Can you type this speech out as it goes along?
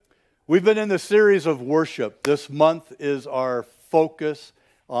We've been in the series of worship. This month is our focus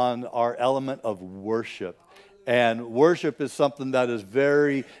on our element of worship. And worship is something that is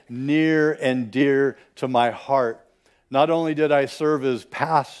very near and dear to my heart. Not only did I serve as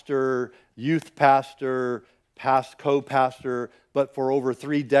pastor, youth pastor, co-pastor, but for over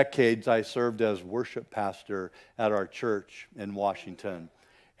 3 decades I served as worship pastor at our church in Washington.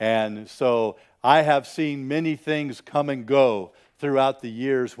 And so I have seen many things come and go throughout the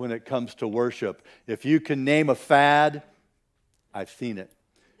years when it comes to worship. If you can name a fad, I've seen it.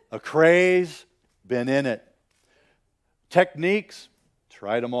 A craze, been in it. Techniques,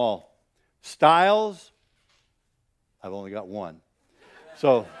 tried them all. Styles, I've only got one.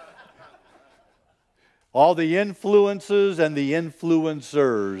 So, all the influences and the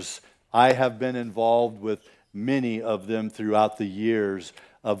influencers, I have been involved with many of them throughout the years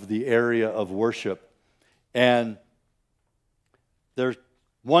of the area of worship. And there's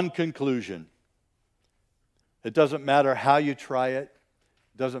one conclusion. It doesn't matter how you try it.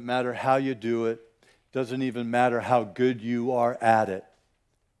 It doesn't matter how you do it. It doesn't even matter how good you are at it.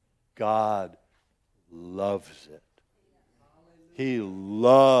 God loves it. He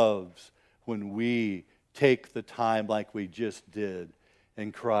loves when we take the time like we just did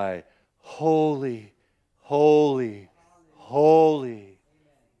and cry, "Holy, holy, holy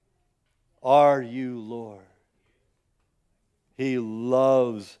are you, Lord." He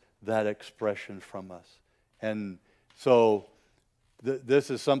loves that expression from us. And so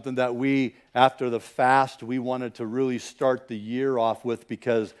this is something that we, after the fast, we wanted to really start the year off with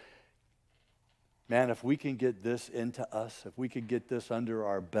because, man, if we can get this into us, if we could get this under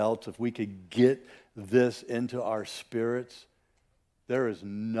our belts, if we could get this into our spirits, there is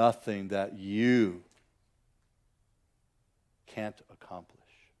nothing that you can't accomplish.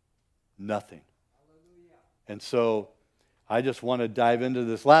 Nothing. And so I just want to dive into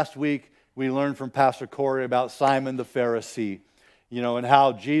this. Last week, we learned from Pastor Corey about Simon the Pharisee, and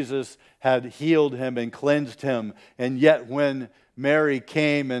how Jesus had healed him and cleansed him. And yet when Mary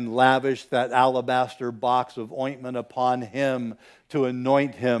came and lavished that alabaster box of ointment upon him to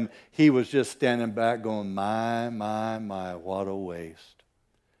anoint him, he was just standing back going, my, what a waste.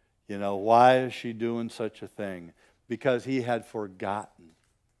 Why is she doing such a thing? Because he had forgotten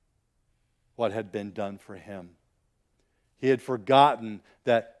what had been done for him. He had forgotten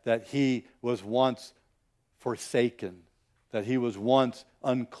that he was once forsaken, that he was once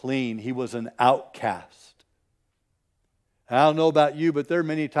unclean. He was an outcast. And I don't know about you, but there are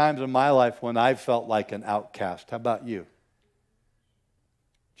many times in my life when I felt like an outcast. How about you?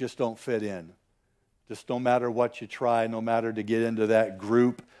 Just don't fit in. Just no matter what you try, no matter to get into that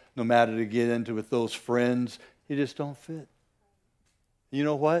group, no matter to get into with those friends, you just don't fit. You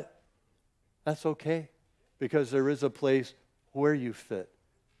know what? That's okay. Because there is a place where you fit.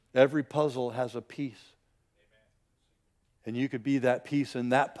 Every puzzle has a piece. And you could be that piece in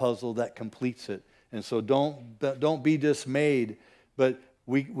that puzzle that completes it. And so don't be dismayed. But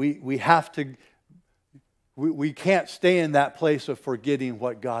we have to, we can't stay in that place of forgetting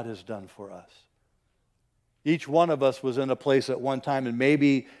what God has done for us. Each one of us was in a place at one time, and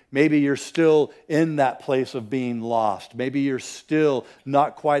maybe you're still in that place of being lost. Maybe you're still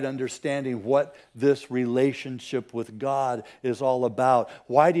not quite understanding what this relationship with God is all about.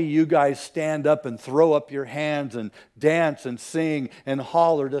 Why do you guys stand up and throw up your hands and dance and sing and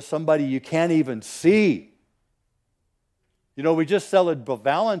holler to somebody you can't even see? We just celebrated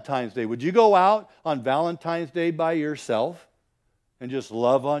Valentine's Day. Would you go out on Valentine's Day by yourself? And just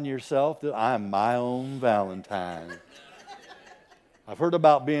love on yourself? I'm my own Valentine. I've heard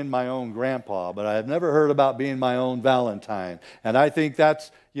about being my own grandpa, but I've never heard about being my own Valentine. And I think that's,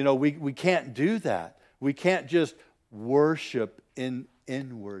 we can't do that. We can't just worship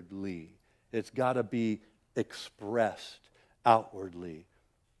inwardly. It's got to be expressed outwardly.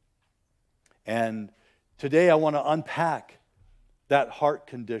 And today I want to unpack that heart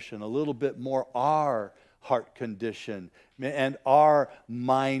condition a little bit more, our heart condition and our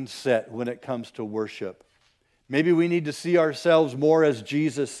mindset when it comes to worship. Maybe we need to see ourselves more as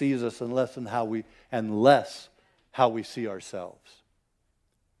Jesus sees us and less how we see ourselves.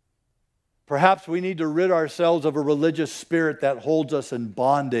 Perhaps we need to rid ourselves of a religious spirit that holds us in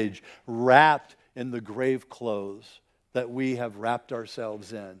bondage, wrapped in the grave clothes that we have wrapped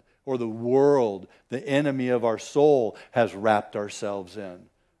ourselves in, or the world, the enemy of our soul, has wrapped us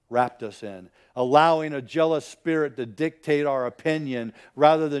in, allowing a jealous spirit to dictate our opinion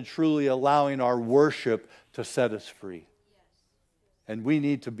rather than truly allowing our worship to set us free. And we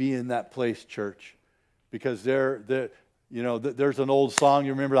need to be in that place, church, because You know, there's an old song,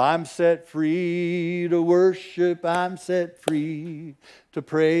 you remember, I'm set free to worship, I'm set free to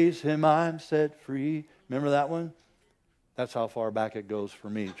praise Him, I'm set free. Remember that one? That's how far back it goes for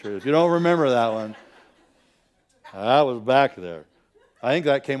me, Trish. If you don't remember that one, that was back there. I think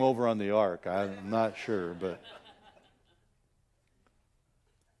that came over on the ark. I'm not sure, but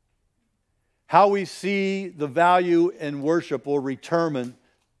how we see the value in worship will determine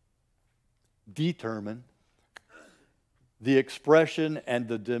the expression and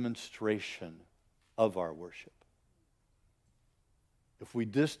the demonstration of our worship. If we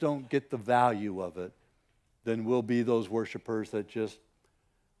just don't get the value of it, then we'll be those worshipers that just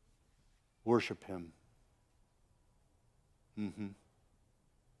worship Him.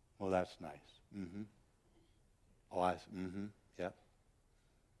 Well, that's nice. Oh, yep.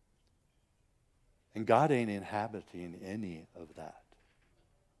 And God ain't inhabiting any of that.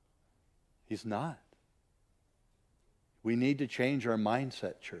 He's not. We need to change our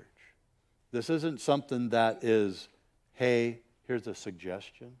mindset, church. This isn't something that is, hey, here's a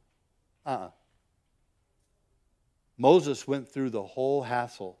suggestion. Moses went through the whole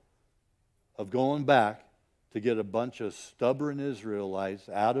hassle of going back to get a bunch of stubborn Israelites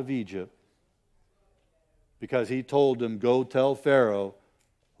out of Egypt because he told them, go tell Pharaoh,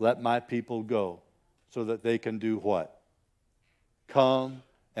 let my people go, so that they can do what? Come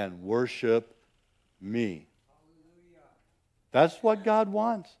and worship me. That's what God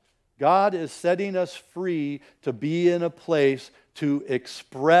wants. God is setting us free to be in a place to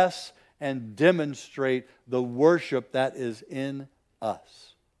express and demonstrate the worship that is in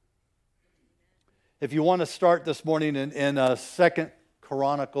us. If you want to start this morning in 2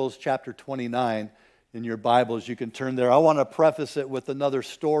 Chronicles chapter 29 in your Bibles, you can turn there. I want to preface it with another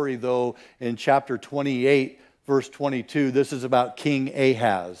story, though, in chapter 28, verse 22. This is about King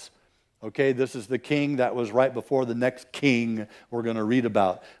Ahaz. Okay, this is the king that was right before the next king we're going to read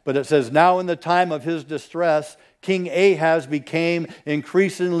about. But it says, now in the time of his distress, King Ahaz became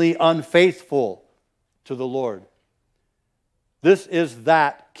increasingly unfaithful to the Lord. This is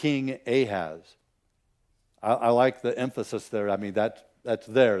that King Ahaz. I like the emphasis there. I mean, that's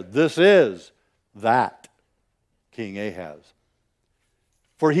there. This is that King Ahaz.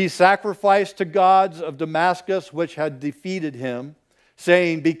 For he sacrificed to gods of Damascus, which had defeated him,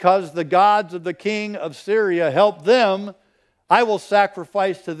 saying, because the gods of the king of Syria helped them, I will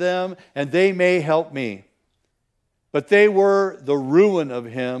sacrifice to them, and they may help me. But they were the ruin of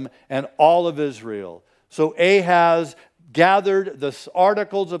him and all of Israel. So Ahaz gathered the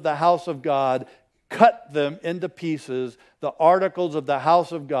articles of the house of God, cut them into pieces, the articles of the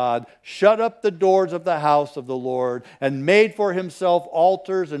house of God, shut up the doors of the house of the Lord, and made for himself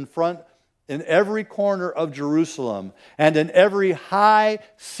altars in every corner of Jerusalem, and in every high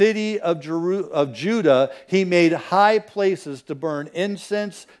city of Judah, he made high places to burn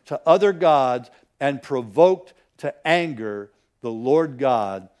incense to other gods, and provoked to anger the Lord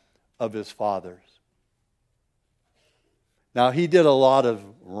God of his fathers. Now, he did a lot of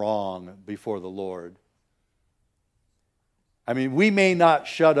wrong before the Lord. I mean, we may not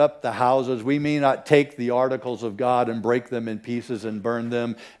shut up the houses. We may not take the articles of God and break them in pieces and burn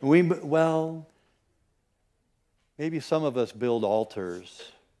them. Maybe some of us build altars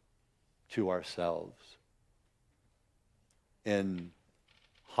to ourselves in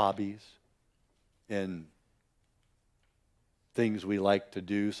hobbies, in things we like to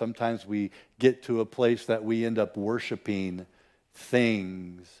do. Sometimes we get to a place that we end up worshiping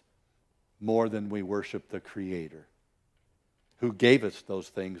things more than we worship the Creator, who gave us those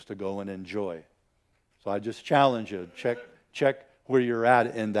things to go and enjoy. So I just challenge you, check where you're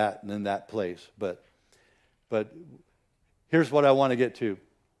at in that place. But here's what I want to get to.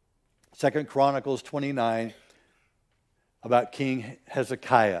 2 Chronicles 29, about King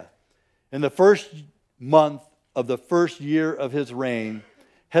Hezekiah. In the first month of the first year of his reign,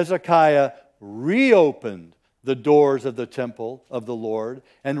 Hezekiah reopened the doors of the temple of the Lord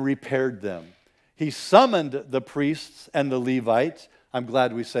and repaired them. He summoned the priests and the Levites. I'm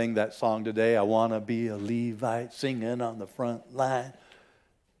glad we sang that song today. I want to be a Levite singing on the front line.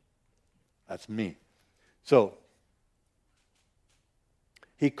 That's me. So,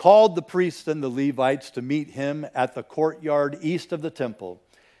 he called the priests and the Levites to meet him at the courtyard east of the temple.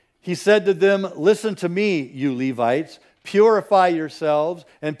 He said to them, listen to me, you Levites. Purify yourselves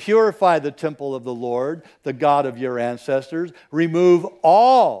and purify the temple of the Lord, the God of your ancestors. Remove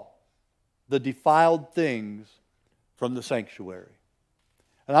all the defiled things from the sanctuary.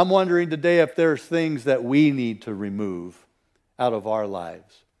 And I'm wondering today if there's things that we need to remove out of our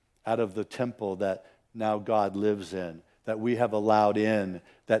lives, out of the temple that now God lives in, that we have allowed in,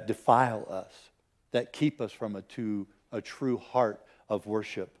 that defile us, that keep us from a a true heart of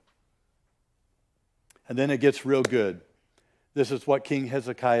worship. And then it gets real good. This is what King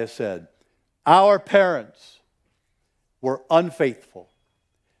Hezekiah said. Our parents were unfaithful.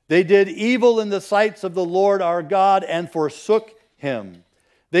 They did evil in the sights of the Lord our God and forsook Him.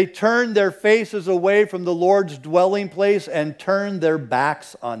 They turned their faces away from the Lord's dwelling place and turned their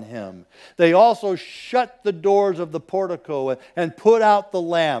backs on Him. They also shut the doors of the portico and put out the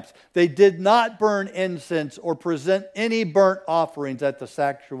lamps. They did not burn incense or present any burnt offerings at the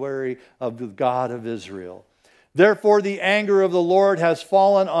sanctuary of the God of Israel. Therefore, the anger of the Lord has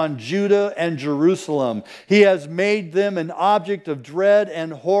fallen on Judah and Jerusalem. He has made them an object of dread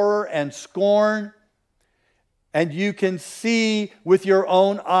and horror and scorn. And you can see with your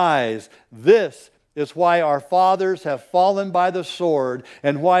own eyes. This is why our fathers have fallen by the sword,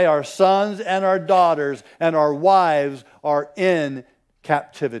 and why our sons and our daughters and our wives are in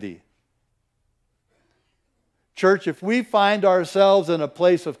captivity. Church, if we find ourselves in a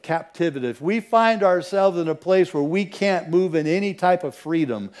place of captivity, if we find ourselves in a place where we can't move in any type of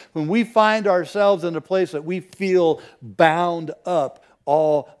freedom, when we find ourselves in a place that we feel bound up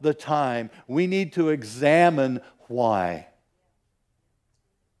all the time, we need to examine why.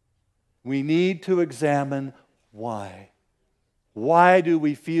 We need to examine why. Why do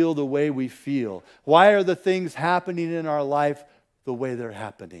we feel the way we feel? Why are the things happening in our life the way they're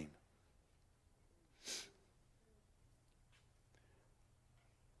happening?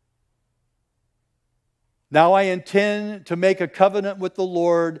 Now I intend to make a covenant with the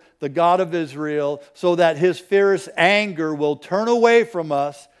Lord, the God of Israel, so that His fierce anger will turn away from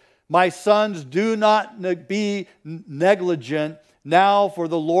us. My sons, do not be negligent now, for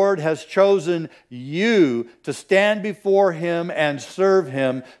the Lord has chosen you to stand before Him and serve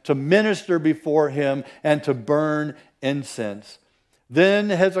Him, to minister before Him, and to burn incense. Then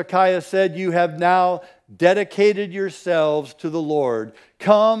Hezekiah said, you have now dedicated yourselves to the Lord.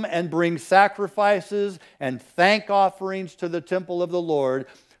 Come and bring sacrifices and thank offerings to the temple of the Lord.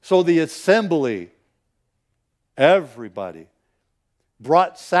 So the assembly, everybody,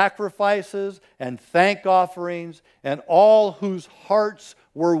 brought sacrifices and thank offerings, and all whose hearts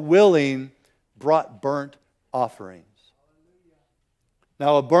were willing brought burnt offerings.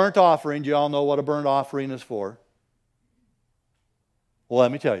 Now, a burnt offering, do you all know what a burnt offering is for? Well,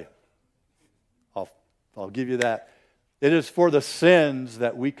 let me tell you. I'll give you that. It is for the sins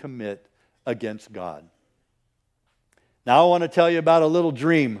that we commit against God. Now I want to tell you about a little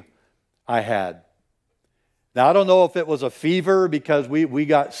dream I had. Now I don't know if it was a fever because we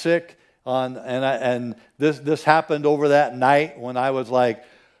got sick and this happened over that night when I was like,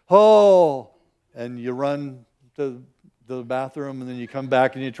 oh, and you run to the bathroom and then you come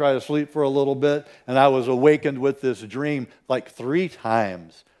back and you try to sleep for a little bit, and I was awakened with this dream like 3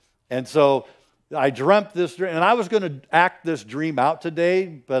 times. And so I dreamt this dream, and I was going to act this dream out today,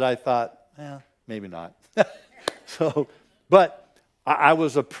 but I thought, maybe not. But I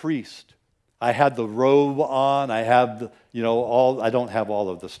was a priest. I had the robe on. I have, I don't have all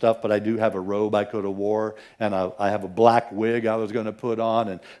of the stuff, but I do have a robe I could have wore, and I have a black wig I was going to put on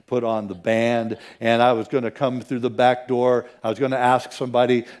and put on the band, and I was going to come through the back door. I was going to ask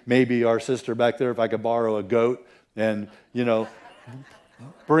somebody, maybe our sister back there, if I could borrow a goat, and,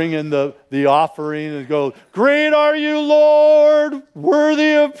 bring in the offering and go, great are you, Lord,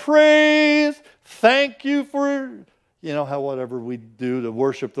 worthy of praise. Thank you for, how whatever we do to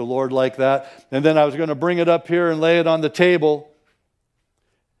worship the Lord like that. And then I was going to bring it up here and lay it on the table.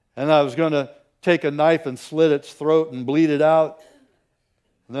 And I was going to take a knife and slit its throat and bleed it out.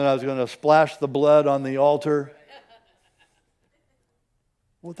 And then I was going to splash the blood on the altar.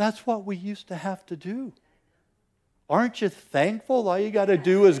 Well, that's what we used to have to do. Aren't you thankful? All you got to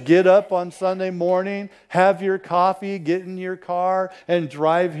do is get up on Sunday morning, have your coffee, get in your car, and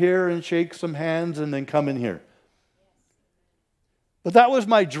drive here and shake some hands and then come in here. But that was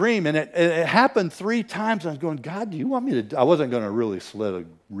my dream, and it happened 3 times. I was going, God, do you want me to? I wasn't going to really slit a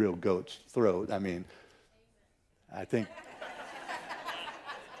real goat's throat. I mean, I think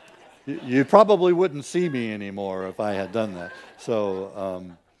you probably wouldn't see me anymore if I had done that.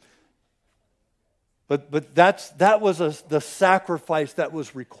 So, But that was the sacrifice that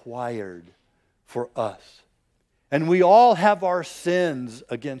was required for us. And we all have our sins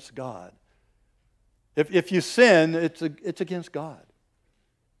against God. If you sin, it's against God.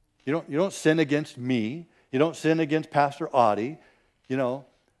 You don't sin against me. You don't sin against Pastor Ottis.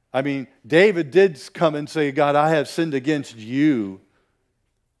 David did come and say, God, I have sinned against you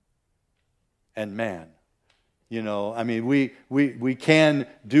and man. We can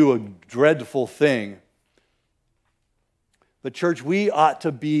do a dreadful thing. But church, we ought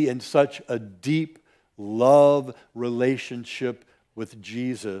to be in such a deep love relationship with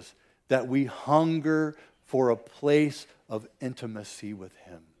Jesus, that we hunger for a place of intimacy with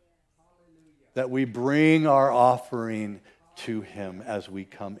Him. That we bring our offering to Him as we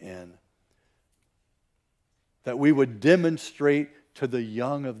come in. That we would demonstrate to the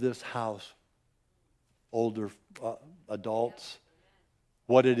young of this house, older adults,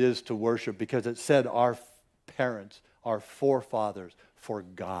 what it is to worship. Because it said our parents, our forefathers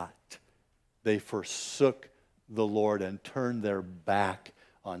forgot. They forsook the Lord and turned their back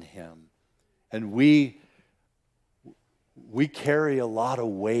on Him. And we carry a lot of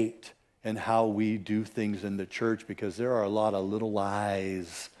weight in how we do things in the church, because there are a lot of little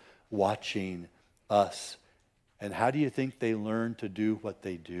eyes watching us. And how do you think they learn to do what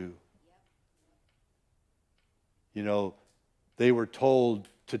they do? You know, they were told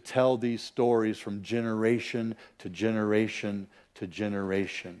to tell these stories from generation to generation to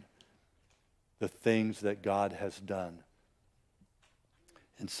generation. The things that God has done.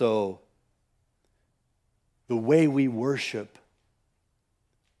 And so, the way we worship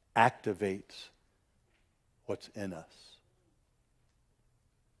activates what's in us.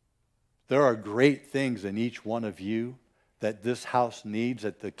 There are great things in each one of you that this house needs,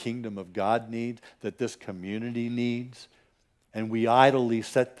 that the kingdom of God needs, that this community needs. And we idly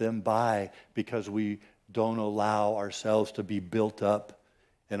set them by because we don't allow ourselves to be built up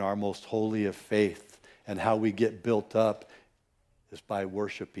in our most holy of faith. And how we get built up is by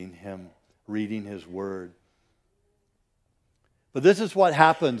worshiping Him, reading His Word. But this is what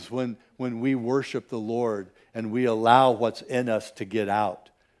happens when we worship the Lord and we allow what's in us to get out.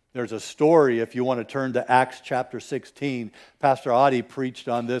 There's a story, if you want to turn to Acts chapter 16. Pastor Ottis preached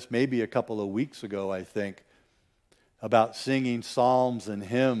on this maybe a couple of weeks ago, I think, about singing psalms and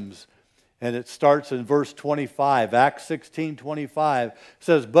hymns. And it starts in verse 25. Acts 16:25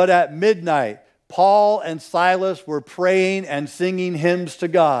 says, "But at midnight, Paul and Silas were praying and singing hymns to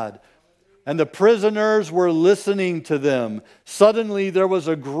God, and the prisoners were listening to them. Suddenly there was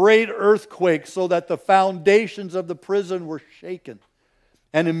a great earthquake, so that the foundations of the prison were shaken.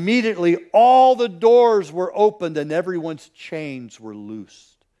 And immediately all the doors were opened and everyone's chains were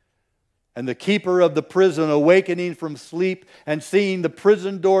loosed. And the keeper of the prison, awakening from sleep and seeing the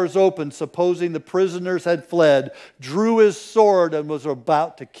prison doors open, supposing the prisoners had fled, drew his sword and was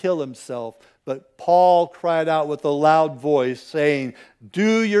about to kill himself. But Paul cried out with a loud voice, saying,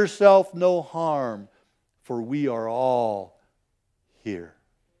 'Do yourself no harm, for we are all here.'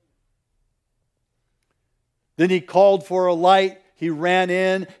 Then he called for a light. He ran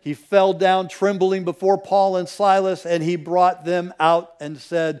in, he fell down trembling before Paul and Silas, and he brought them out and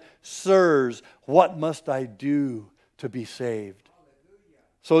said, 'Sirs, what must I do to be saved?'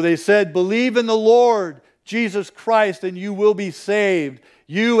 So they said, 'Believe in the Lord Jesus Christ, and you will be saved,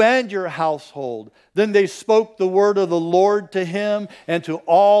 you and your household.' Then they spoke the word of the Lord to him and to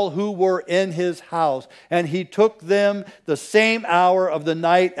all who were in his house. And he took them the same hour of the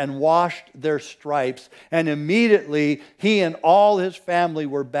night and washed their stripes. And immediately he and all his family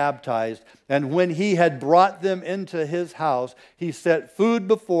were baptized. And when he had brought them into his house, he set food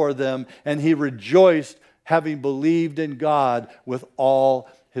before them, and he rejoiced, having believed in God with all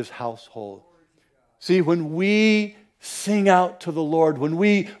his household." See, when we sing out to the Lord, when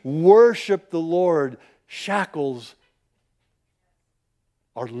we worship the Lord, shackles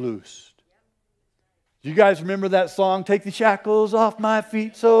are loosed. Do you guys remember that song, "Take the shackles off my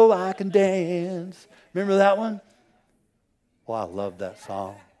feet so I can dance"? Remember that one? Oh, I love that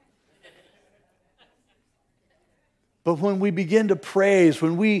song. But when we begin to praise,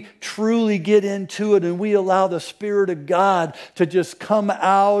 when we truly get into it and we allow the Spirit of God to just come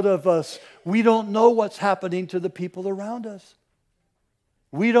out of us, we don't know what's happening to the people around us.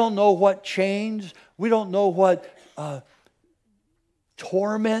 We don't know what change, we don't know what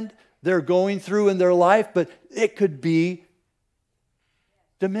torment they're going through in their life, but it could be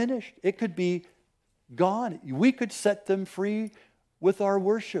diminished. It could be gone. We could set them free with our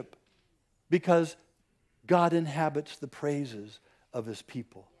worship because God inhabits the praises of His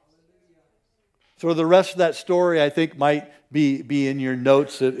people. So the rest of that story, I think, might be in your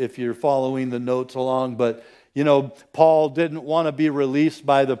notes if you're following the notes along. But, you know, Paul didn't want to be released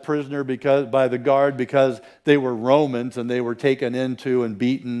by the prisoner by the guard because they were Romans and they were taken into and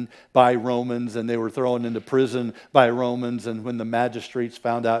beaten by Romans and they were thrown into prison by Romans. And when the magistrates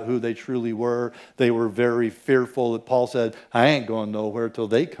found out who they truly were, they were very fearful. That Paul said, "I ain't going nowhere till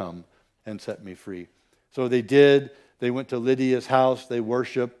they come and set me free." So they did. They went to Lydia's house. They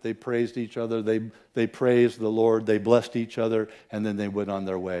worshiped. They praised each other. They praised the Lord. They blessed each other. And then they went on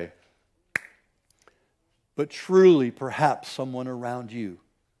their way. But truly, perhaps someone around you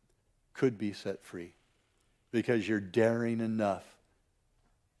could be set free. because you're daring enough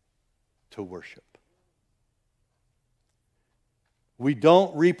to worship. We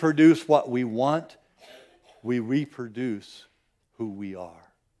don't reproduce what we want. We reproduce who we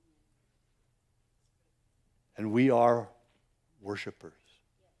are. And we are worshipers.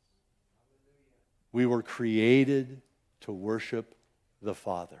 We were created to worship the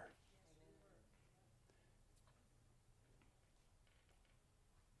Father.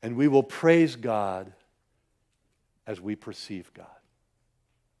 And we will praise God as we perceive God.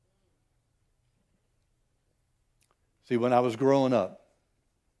 See, when I was growing up,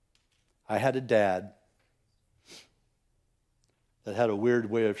 I had a dad that had a weird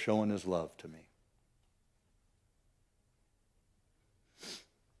way of showing his love to me.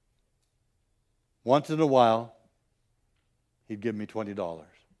 Once in a while, he'd give me $20.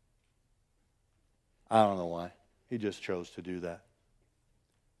 I don't know why. He just chose to do that.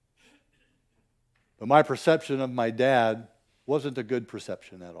 But my perception of my dad wasn't a good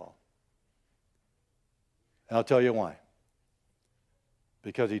perception at all. And I'll tell you why.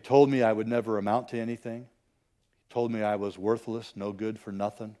 Because he told me I would never amount to anything. He told me I was worthless, no good for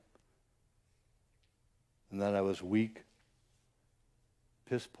nothing. And that I was weak,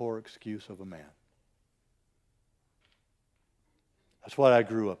 piss-poor excuse of a man. That's what I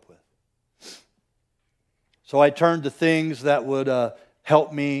grew up with. So I turned to things that would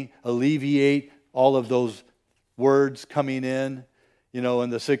help me alleviate all of those words coming in, in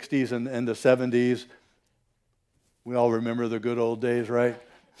the 60s and the 70s. We all remember the good old days, right?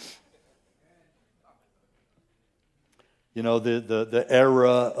 The era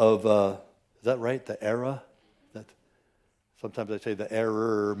of, is that right? The era? Sometimes I say the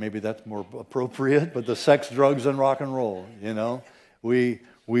error, maybe that's more appropriate, but the sex, drugs, and rock and roll, We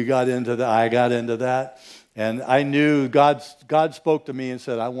got into that. I got into that. And I knew God spoke to me and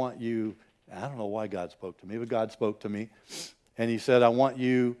said, I want you, I don't know why God spoke to me, but God spoke to me. And he said, I want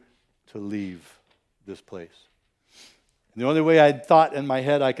you to leave this place. And the only way I thought in my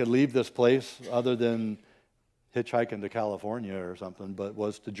head I could leave this place, other than hitchhiking to California or something, but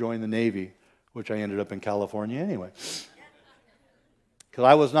was to join the Navy, which I ended up in California anyway. Because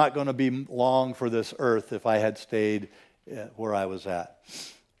I was not going to be long for this earth if I had stayed where I was at.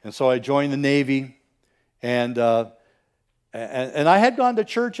 And so I joined the Navy, and I had gone to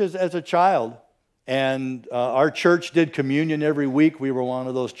church as a child, and our church did communion every week. We were one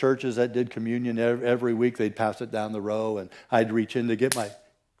of those churches that did communion every week. They'd pass it down the row, and I'd reach in to get my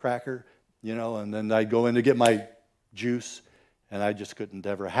cracker, and then I'd go in to get my juice, and I just couldn't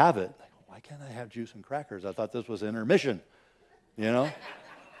ever have it. Like, why can't I have juice and crackers? I thought this was intermission,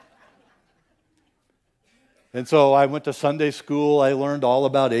 And so I went to Sunday school. I learned all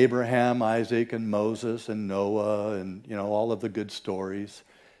about Abraham, Isaac, and Moses, and Noah, and all of the good stories.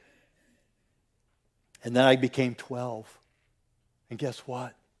 And then I became 12. And guess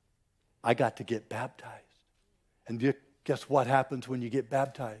what? I got to get baptized. And guess what happens when you get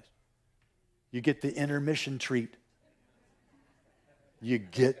baptized? You get the intermission treat. You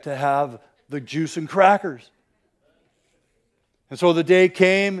get to have the juice and crackers. And so the day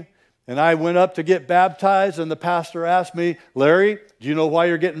came, and I went up to get baptized, and the pastor asked me, Larry, do you know why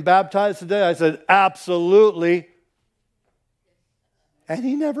you're getting baptized today? I said, absolutely. And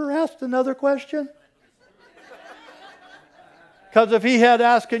he never asked another question. Because if he had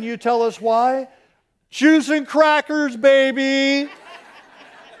asked, can you tell us why? Juice and crackers, baby.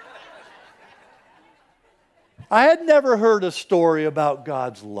 I had never heard a story about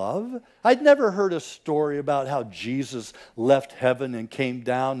God's love. I'd never heard a story about how Jesus left heaven and came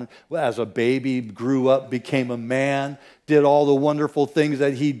down as a baby, grew up, became a man, did all the wonderful things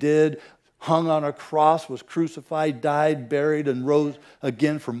that he did, hung on a cross, was crucified, died, buried, and rose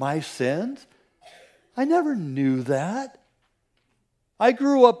again for my sins. I never knew that. I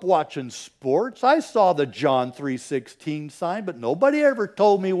grew up watching sports. I saw the John 3:16 sign, but nobody ever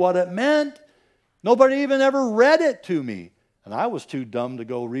told me what it meant. Nobody even ever read it to me. And I was too dumb to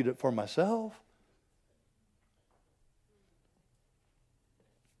go read it for myself.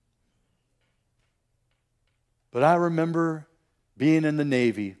 But I remember being in the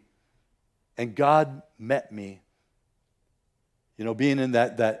Navy, and God met me. Being in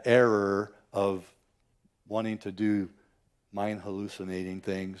that error of wanting to do mind hallucinating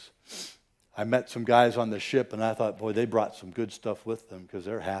things. I met some guys on the ship, and I thought, boy, they brought some good stuff with them because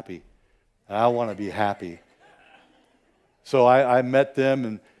they're happy. I want to be happy. So I met them,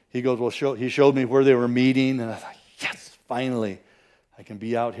 and he goes, he showed me where they were meeting, and I thought, yes, finally, I can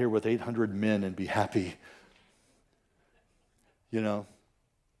be out here with 800 men and be happy.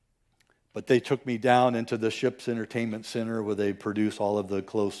 But they took me down into the ship's entertainment center where they produce all of the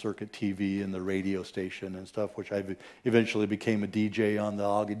closed-circuit TV and the radio station and stuff, which I eventually became a DJ on the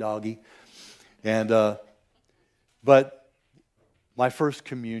Augie Doggy. But my first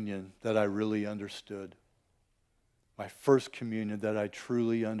communion that I really understood, my first communion that I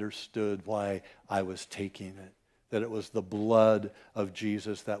truly understood why I was taking it, that it was the blood of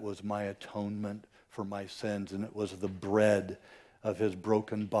Jesus that was my atonement for my sins, and it was the bread of his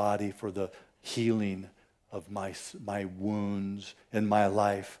broken body for the healing of my wounds in my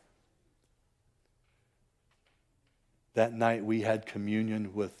life. That night we had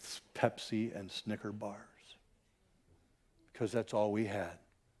communion with Pepsi and Snicker bars because that's all we had.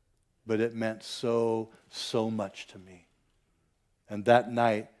 But it meant so much to me. And that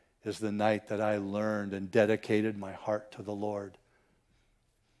night is the night that I learned and dedicated my heart to the Lord.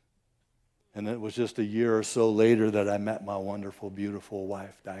 And it was just a year or so later that I met my wonderful, beautiful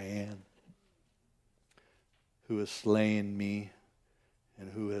wife, Diane, who has slain me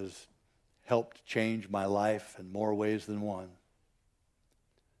and who has helped change my life in more ways than one.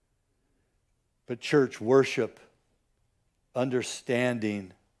 But church worship,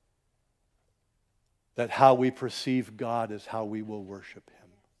 understanding that how we perceive God is how we will worship him.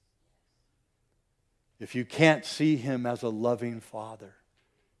 If you can't see him as a loving Father,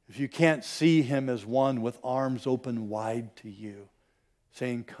 if you can't see him as one with arms open wide to you,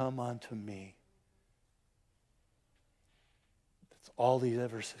 saying, "Come unto me." That's all he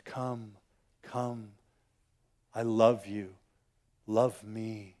ever said. Come, come. I love you. Love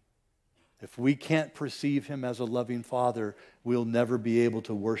me. If we can't perceive him as a loving Father, we'll never be able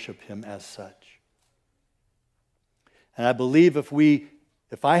to worship him as such. And I believe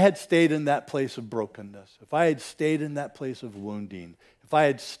if I had stayed in that place of brokenness, if I had stayed in that place of wounding, if I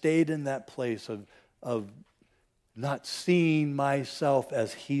had stayed in that place of not seeing myself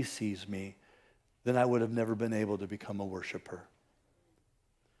as he sees me, then I would have never been able to become a worshiper.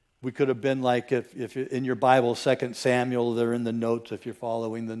 We could have been like, if in your Bible, 2 Samuel, they're in the notes if you're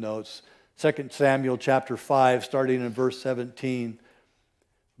following the notes. 2 Samuel chapter 5, starting in verse 17,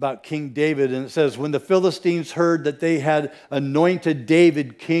 about King David. And it says, when the Philistines heard that they had anointed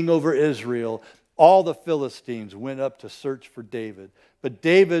David king over Israel, all the Philistines went up to search for David. But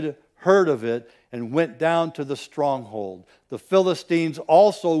David heard of it and went down to the stronghold. The Philistines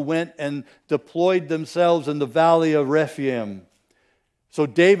also went and deployed themselves in the valley of Rephaim. So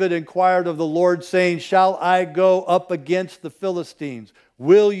David inquired of the Lord, saying, "Shall I go up against the Philistines?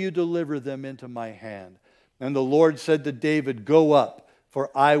 Will you deliver them into my hand?" And the Lord said to David, "Go up,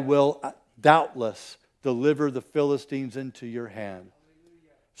 for I will doubtless deliver the Philistines into your hand."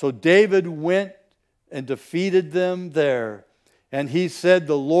 So David went and defeated them there. And he said,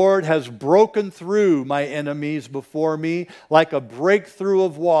 "The Lord has broken through my enemies before me like a breakthrough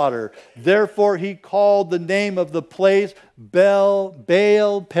of water." Therefore he called the name of the place Baal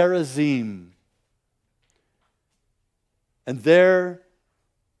Perazim. And there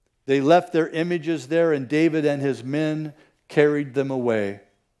they left their images there, and David and his men carried them away.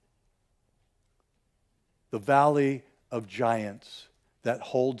 The valley of giants that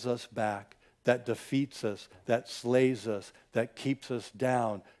holds us back, that defeats us, that slays us, that keeps us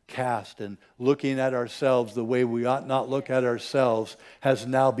down, cast, and looking at ourselves the way we ought not look at ourselves, has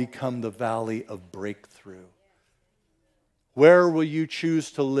now become the valley of breakthrough. Where will you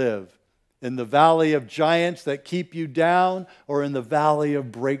choose to live? In the valley of giants that keep you down, or in the valley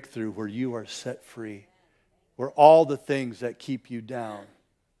of breakthrough where you are set free? Where all the things that keep you down,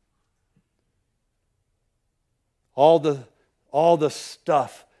 all the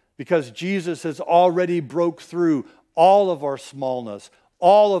stuff, because Jesus has already broke through all of our smallness,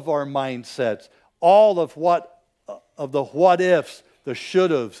 all of our mindsets, all of the what ifs, the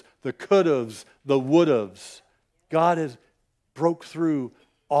should haves, the could haves, the would haves. God has broke through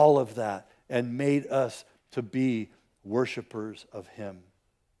all of that and made us to be worshipers of him.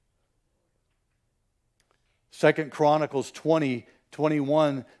 2 Chronicles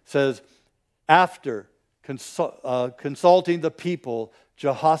 20:21 says, after consulting the people,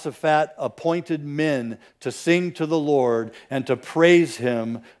 Jehoshaphat appointed men to sing to the Lord and to praise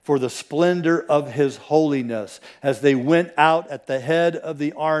him for the splendor of his holiness, as they went out at the head of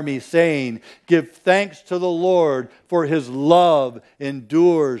the army, saying, "Give thanks to the Lord, for his love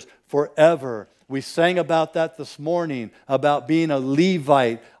endures forever." We sang about that this morning, about being a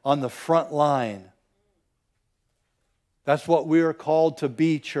Levite on the front line. That's what we are called to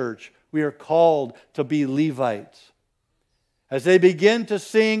be, church. We are called to be Levites. As they begin to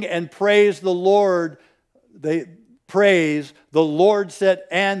sing and praise the Lord, the Lord set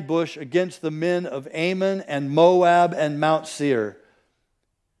ambush against the men of Ammon and Moab and Mount Seir.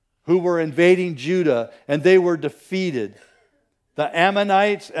 who were invading Judah, and they were defeated. The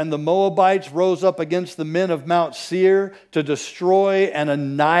Ammonites and the Moabites rose up against the men of Mount Seir to destroy and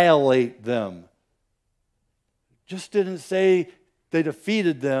annihilate them. Just didn't say they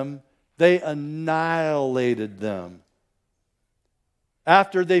defeated them, they annihilated them.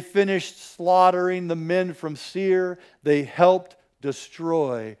 After they finished slaughtering the men from Seir, they helped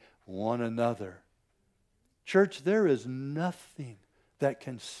destroy one another. Church, there is nothing that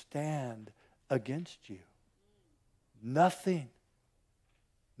can stand against you. Nothing.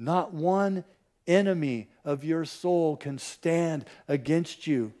 Not one enemy of your soul can stand against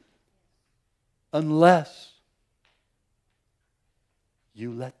you unless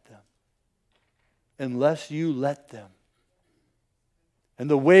you let them. Unless you let them. And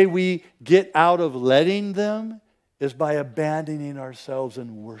the way we get out of letting them is by abandoning ourselves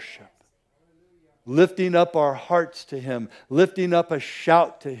in worship. Lifting up our hearts to Him. Lifting up a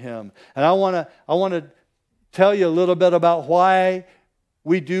shout to Him. And I want to tell you a little bit about why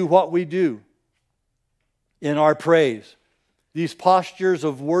we do what we do in our praise. These postures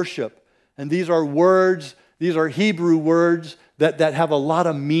of worship. And these are words, these are Hebrew words that have a lot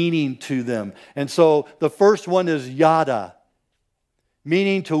of meaning to them. And so the first one is yada,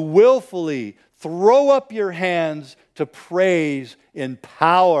 meaning to willfully throw up your hands to praise in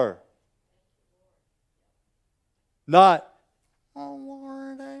power. Not, oh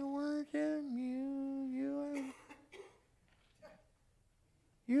Lord, I worship you.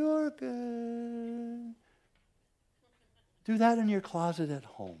 You're good. Do that in your closet at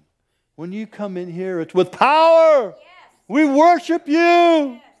home. When you come in here, it's with power. Yes. We worship you.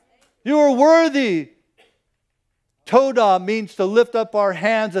 Yes. You are worthy. Todah means to lift up our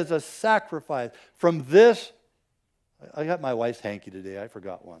hands as a sacrifice. From this, I got my wife's hanky today. I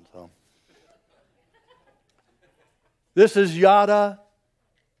forgot one, so. This is yada.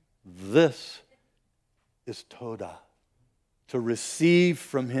 This is Todah. To receive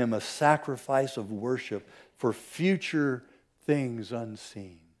from Him a sacrifice of worship for future things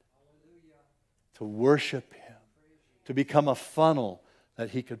unseen. To worship Him. To become a funnel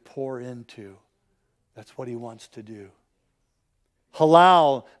that He could pour into. That's what He wants to do.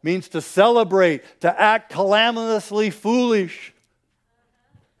 Halal means to celebrate, to act calamitously foolish.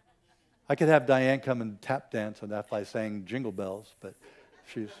 I could have Diane come and tap dance on that by saying jingle bells, but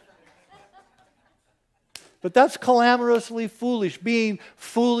that's calamitously foolish, being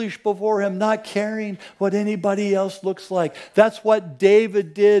foolish before Him, not caring what anybody else looks like. That's what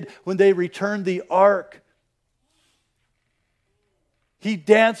David did when they returned the ark. He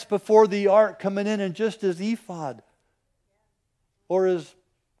danced before the ark coming in just his ephod or his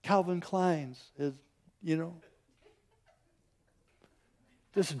Calvin Klein's,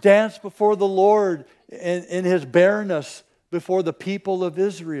 just danced before the Lord in His bareness before the people of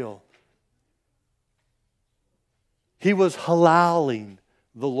Israel. He was halaling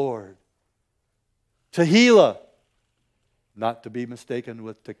the Lord. Tehillah, not to be mistaken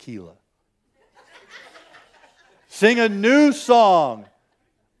with tequila. Sing a new song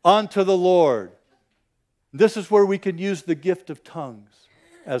unto the Lord. This is where we can use the gift of tongues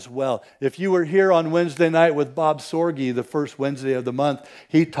as well. If you were here on Wednesday night with Bob Sorge, the first Wednesday of the month,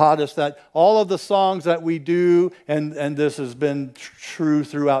 he taught us that all of the songs that we do, and this has been true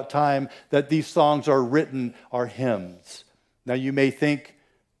throughout time, that these songs are written are hymns. Now you may think,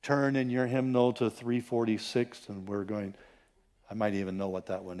 turn in your hymnal to 346, and we're going, I might even know what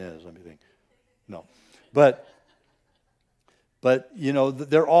that one is. Let me think. No. But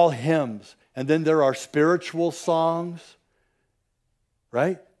they're all hymns. And then there are spiritual songs,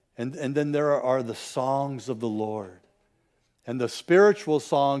 right? And then there are the songs of the Lord. And the spiritual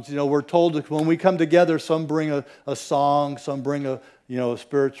songs, we're told that when we come together, some bring a song, some bring a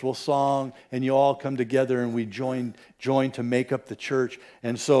spiritual song, and you all come together and we join to make up the church.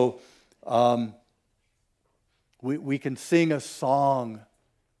 And so we can sing a song.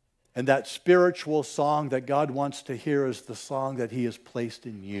 And that spiritual song that God wants to hear is the song that He has placed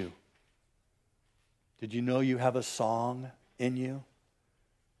in you. Did you know you have a song in you?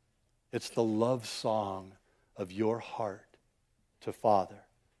 It's the love song of your heart to Father.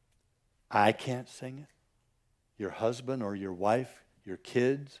 I can't sing it. Your husband or your wife, your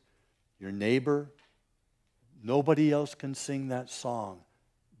kids, your neighbor, nobody else can sing that song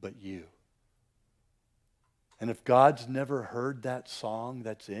but you. And if God's never heard that song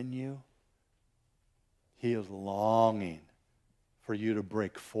that's in you, He is longing for you to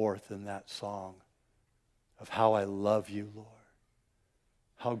break forth in that song of how I love you, Lord.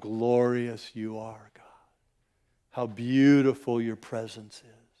 How glorious you are, God. How beautiful your presence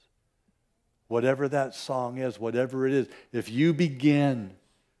is. Whatever that song is, whatever it is, if you begin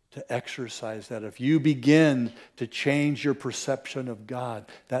to exercise that. If you begin to change your perception of God,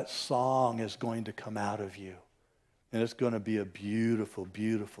 that song is going to come out of you. And it's going to be a beautiful,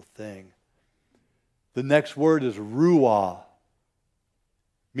 beautiful thing. The next word is ruah.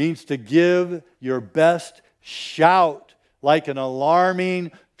 Means to give your best shout like an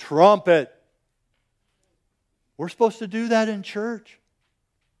alarming trumpet. We're supposed to do that in church.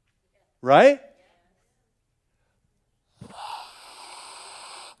 Right?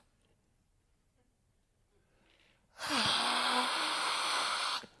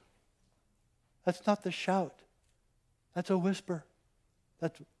 That's not the shout. That's a whisper.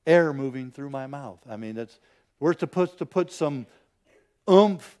 That's air moving through my mouth. I mean, we're supposed to put some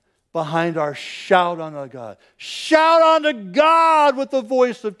oomph behind our shout unto God. Shout unto God with the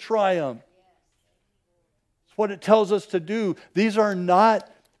voice of triumph. It's what it tells us to do. These are not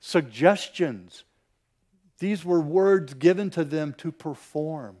suggestions. These were words given to them to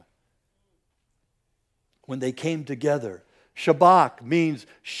perform. When they came together, Shabach means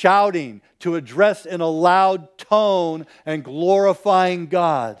shouting, to address in a loud tone and glorifying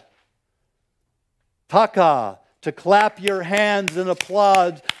God. Taka, to clap your hands in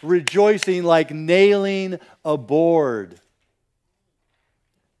applause, rejoicing like nailing a board.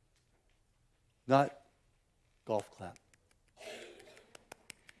 Not golf clap.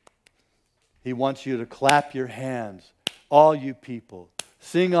 He wants you to clap your hands, all you people.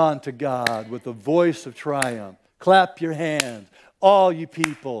 Sing unto God with the voice of triumph. Clap your hands, all you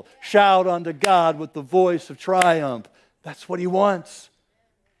people. Shout unto God with the voice of triumph. That's what He wants.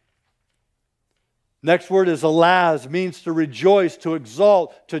 Next word is alaz, means to rejoice, to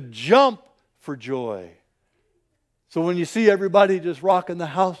exult, to jump for joy. So when you see everybody just rocking the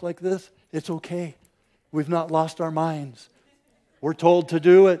house like this, it's okay. We've not lost our minds. We're told to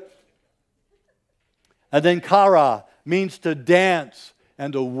do it. And then kara means to dance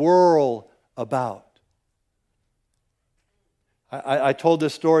and to whirl about. I told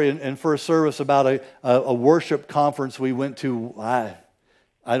this story in first service about a worship conference we went to. I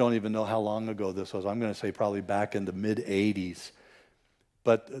don't even know how long ago this was. I'm going to say probably back in the mid-'80s.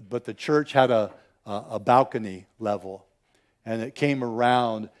 But the church had a balcony level, and it came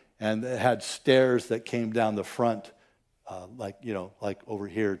around, and it had stairs that came down the front, like over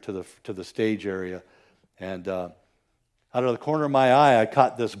here to the stage area. And out of the corner of my eye, I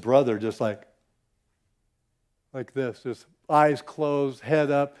caught this brother just like this, just eyes closed,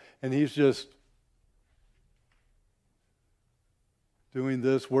 head up, and he's just doing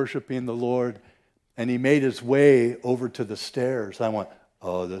this, worshiping the Lord. And he made his way over to the stairs. I went,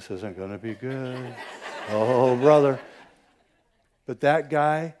 oh, this isn't going to be good. Oh, brother. But that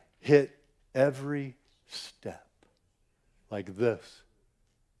guy hit every step like this,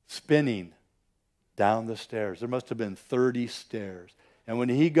 spinning down the stairs. There must have been 30 stairs. And when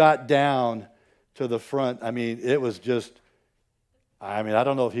he got down to the front, it was just, I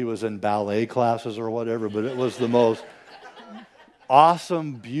don't know if he was in ballet classes or whatever, but it was the most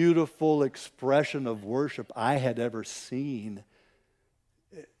awesome, beautiful expression of worship I had ever seen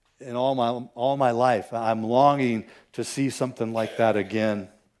in all my life. I'm longing to see something like that again.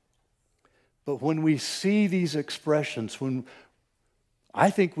 But when we see these expressions, I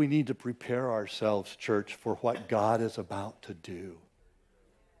think we need to prepare ourselves, church, for what God is about to do.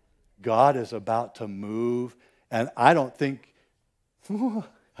 God is about to move, and I don't think we're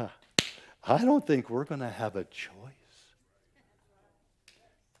going to have a choice.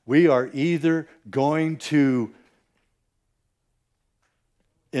 We are either going to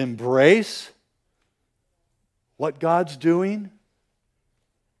embrace what God's doing,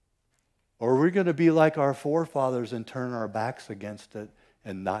 or we're going to be like our forefathers and turn our backs against it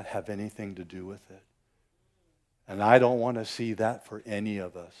and not have anything to do with it. And I don't want to see that for any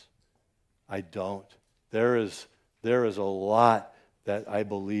of us. I don't. There is a lot that I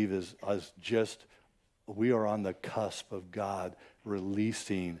believe is just, we are on the cusp of God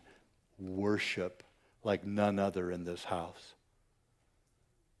releasing worship like none other in this house.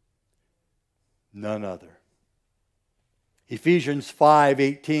 None other. Ephesians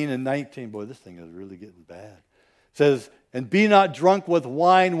 5:18 and 19. Boy, this thing is really getting bad. It says, and be not drunk with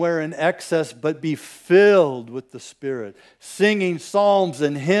wine wherein excess, but be filled with the Spirit, singing psalms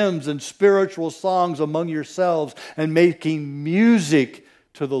and hymns and spiritual songs among yourselves, and making music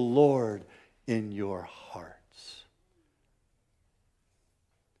to the Lord in your hearts.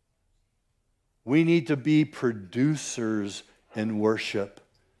 We need to be producers in worship,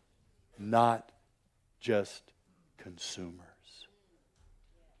 not just consumers.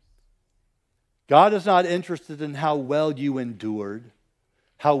 God is not interested in how well you endured,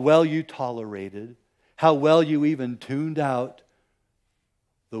 how well you tolerated, how well you even tuned out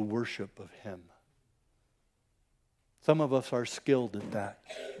the worship of Him. Some of us are skilled at that.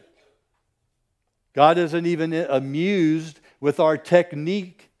 God isn't even amused with our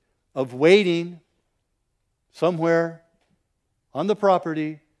technique of waiting somewhere on the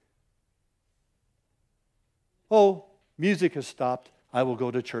property. Oh, music has stopped. I will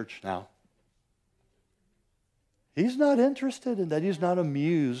go to church now. He's not interested in that. He's not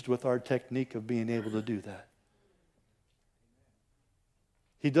amused with our technique of being able to do that.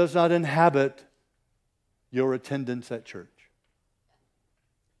 He does not inhabit your attendance at church.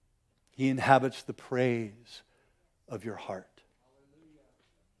 He inhabits the praise of your heart.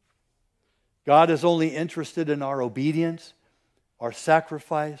 God is only interested in our obedience, our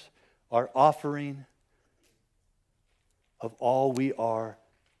sacrifice, our offering of all we are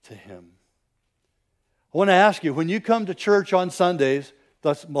to Him. I want to ask you, when you come to church on Sundays,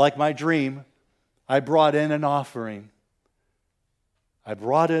 that's like my dream, I brought in an offering. I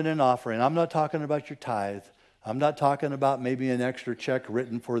brought in an offering. I'm not talking about your tithe. I'm not talking about maybe an extra check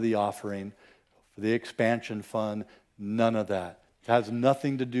written for the offering, for the expansion fund. None of that. It has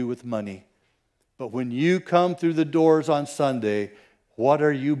nothing to do with money. But when you come through the doors on Sunday, what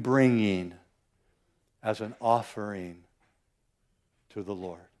are you bringing as an offering to the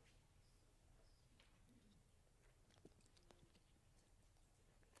Lord?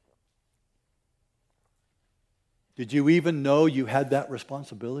 Did you even know you had that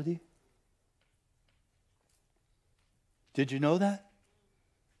responsibility? Did you know that?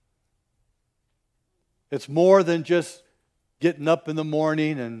 It's more than just getting up in the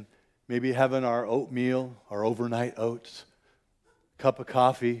morning and maybe having our oatmeal, our overnight oats, cup of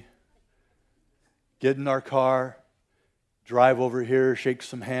coffee, get in our car, drive over here, shake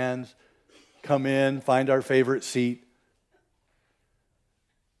some hands, come in, find our favorite seat,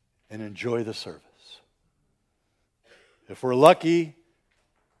 and enjoy the service. If we're lucky,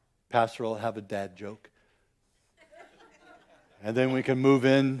 Pastor will have a dad joke. And then we can move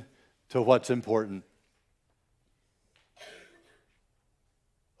in to what's important.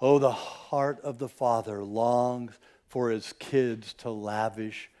 Oh, the heart of the Father longs for His kids to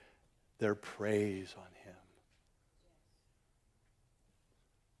lavish their praise on Him.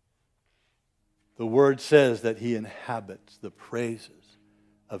 The Word says that He inhabits the praises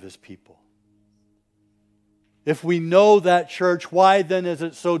of His people. If we know that, church, why then is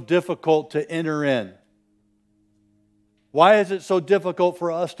it so difficult to enter in? Why is it so difficult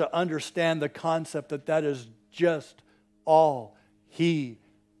for us to understand the concept that that is just all He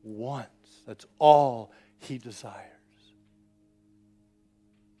wants? That's all He desires.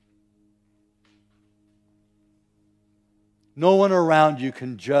 No one around you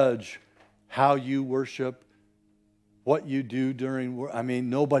can judge how you worship, what you do during worship. I mean,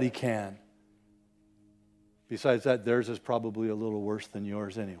 nobody can. Besides that, theirs is probably a little worse than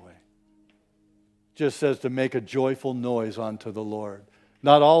yours anyway. Just says to make a joyful noise unto the Lord.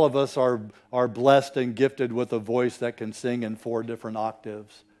 Not all of us are blessed and gifted with a voice that can sing in 4 different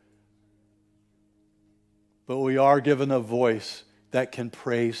octaves. But we are given a voice that can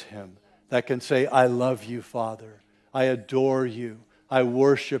praise Him, that can say, I love you, Father. I adore you. I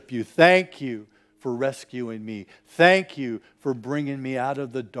worship you. Thank you for rescuing me. Thank you for bringing me out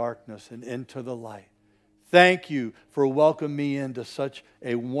of the darkness and into the light. Thank you for welcoming me into such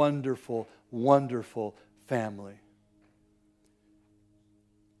a wonderful, wonderful family.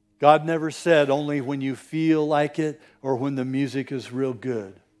 God never said only when you feel like it or when the music is real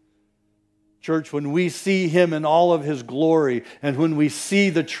good. Church, when we see Him in all of His glory, and when we see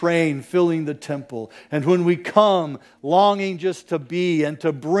the train filling the temple, and when we come longing just to be and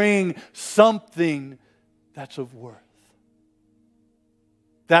to bring something that's of worth,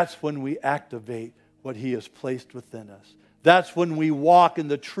 that's when we activate what He has placed within us. That's when we walk in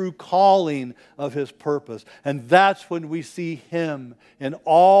the true calling of His purpose. And that's when we see Him in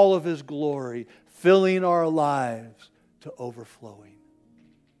all of His glory, filling our lives to overflowing.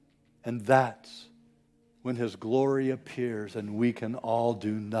 And that's when His glory appears and we can all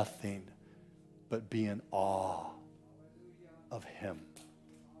do nothing but be in awe of Him.